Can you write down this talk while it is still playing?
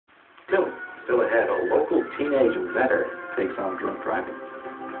Still ahead, a local teenage inventor takes on drunk driving.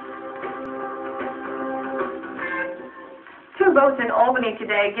 Two votes in Albany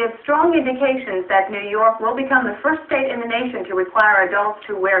today give strong indications that New York will become the first state in the nation to require adults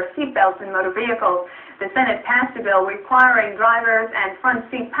to wear seatbelts in motor vehicles. The Senate passed a bill requiring drivers and front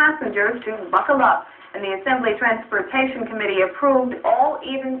seat passengers to buckle up, and the Assembly Transportation Committee approved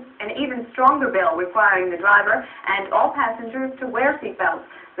an even stronger bill requiring the driver and all passengers to wear seatbelts.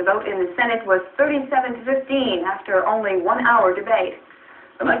 The vote in the Senate was 37 to 15 after only 1 hour debate.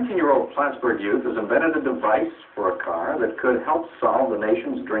 A 19-year-old Plattsburgh youth has invented a device for a car that could help solve the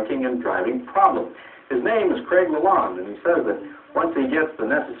nation's drinking and driving problem. His name is Craig Lalonde, and he says that once he gets the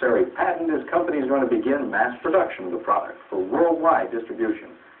necessary patent, his company is going to begin mass production of the product for worldwide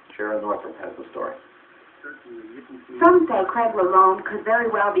distribution. Sharon Northrup has the story. Some say Craig Lalonde could very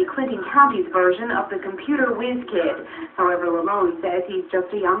well be Clinton County's version of the computer whiz kid. However, Lalonde says he's just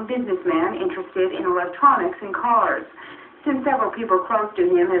a young businessman interested in electronics and cars. Since several people close to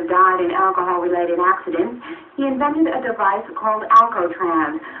him have died in alcohol-related accidents, he invented a device called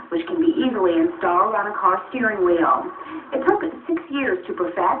Alcotrans, which can be easily installed on a car steering wheel. It took 6 years to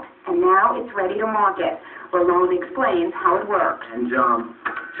perfect, and now it's ready to market. Lalonde explains how it works. And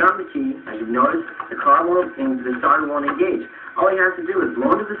turn the key, as you've noticed, the car won't, the starter won't engage. All you have to do is blow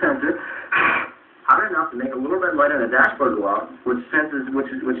into the sensor hard enough to make a little red light on the dashboard go out, which tells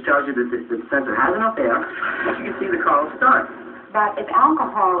you that the sensor has enough air, that you can see the car will start. But if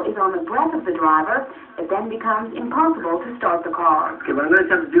alcohol is on the breath of the driver, it then becomes impossible to start the car. Okay, what I'm going to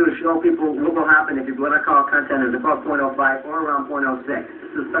attempt to do is show people what will happen if you blow that car content is above 0.05 or around 0.06.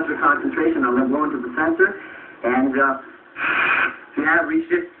 This is special concentration. I'm going to blow into the sensor, and if you have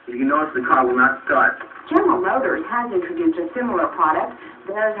reached it, you can notice the car will not start. General Motors has introduced a similar product.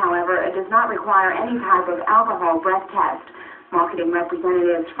 Theirs, however, does not require any type of alcohol breath test. Marketing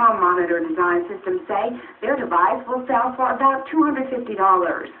representatives from Monitor Design Systems say their device will sell for about $250.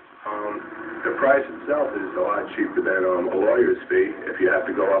 The price itself is a lot cheaper than a lawyer's fee if you have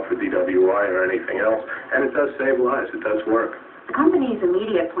to go up for DWI or anything else, and it does save lives. It does work. The company's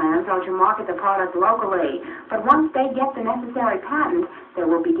immediate plans are to market the product locally, but once they get the necessary patent, they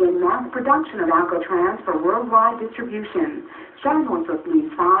will begin mass production of Alcotrans for worldwide distribution. Sharon Northrup,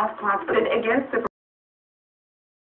 News 5, Plattsburgh. Against the